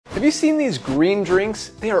Have you seen these green drinks?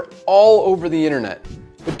 They are all over the internet.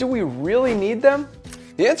 But do we really need them?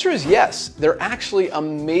 The answer is yes. They're actually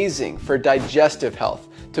amazing for digestive health,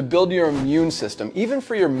 to build your immune system, even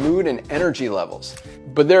for your mood and energy levels.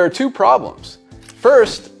 But there are two problems.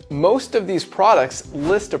 First, most of these products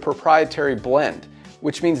list a proprietary blend,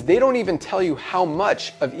 which means they don't even tell you how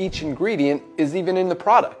much of each ingredient is even in the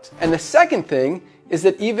product. And the second thing is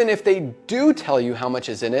that even if they do tell you how much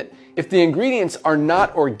is in it, if the ingredients are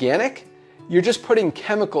not organic, you're just putting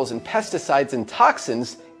chemicals and pesticides and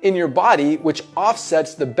toxins in your body, which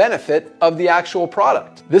offsets the benefit of the actual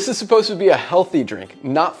product. This is supposed to be a healthy drink,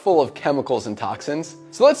 not full of chemicals and toxins.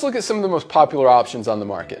 So let's look at some of the most popular options on the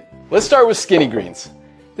market. Let's start with Skinny Greens.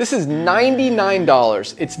 This is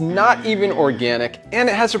 $99. It's not even organic, and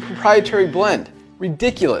it has a proprietary blend.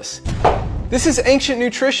 Ridiculous. This is Ancient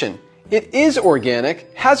Nutrition. It is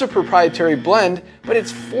organic, has a proprietary blend, but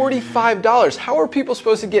it's $45. How are people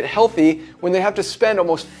supposed to get healthy when they have to spend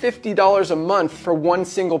almost $50 a month for one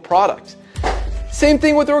single product? Same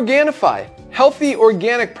thing with Organifi. Healthy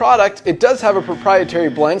organic product, it does have a proprietary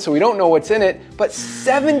blend, so we don't know what's in it, but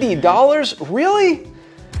 $70? Really?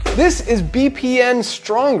 This is BPN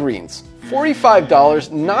Strong Greens.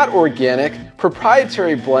 $45, not organic,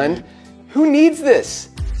 proprietary blend. Who needs this?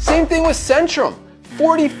 Same thing with Centrum.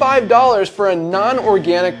 $45 for a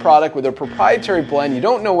non-organic product with a proprietary blend. You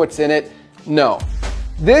don't know what's in it. No.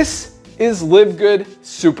 This is Live Good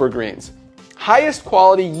Super Greens. Highest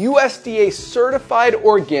quality, USDA certified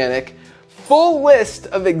organic, full list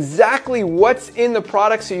of exactly what's in the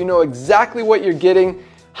product so you know exactly what you're getting.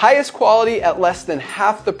 Highest quality at less than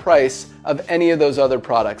half the price of any of those other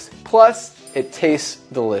products. Plus, it tastes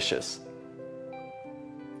delicious.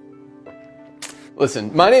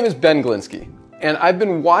 Listen, my name is Ben Glinsky. And I've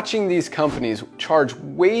been watching these companies charge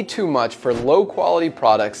way too much for low quality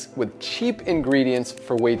products with cheap ingredients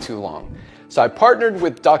for way too long. So I partnered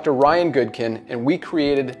with Dr. Ryan Goodkin and we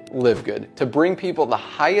created Live Good to bring people the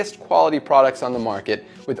highest quality products on the market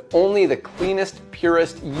with only the cleanest,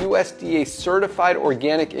 purest, USDA certified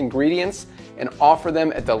organic ingredients and offer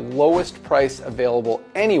them at the lowest price available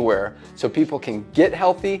anywhere so people can get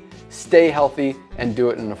healthy, stay healthy, and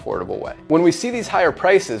do it in an affordable way. When we see these higher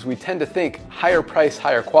prices, we tend to think higher price,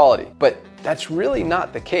 higher quality, but that's really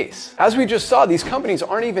not the case. As we just saw, these companies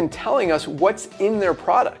aren't even telling us what's in their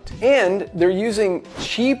product, and they're using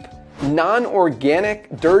cheap,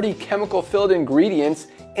 non-organic, dirty, chemical-filled ingredients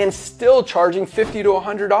and still charging $50 to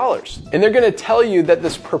 $100. And they're gonna tell you that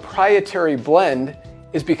this proprietary blend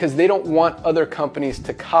is because they don't want other companies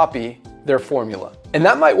to copy their formula. And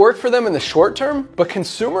that might work for them in the short term, but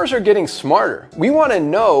consumers are getting smarter. We want to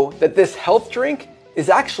know that this health drink is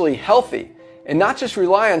actually healthy and not just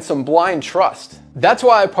rely on some blind trust. That's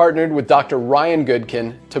why I partnered with Dr. Ryan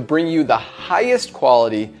Goodkin to bring you the highest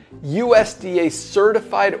quality, USDA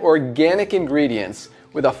certified organic ingredients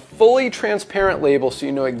with a fully transparent label so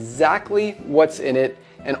you know exactly what's in it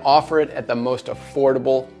and offer it at the most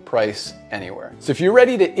affordable price anywhere. So if you're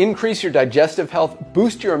ready to increase your digestive health,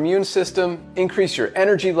 boost your immune system, increase your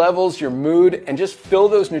energy levels, your mood, and just fill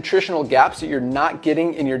those nutritional gaps that you're not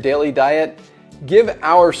getting in your daily diet, give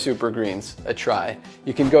our Super Greens a try.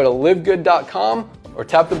 You can go to livegood.com or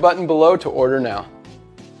tap the button below to order now.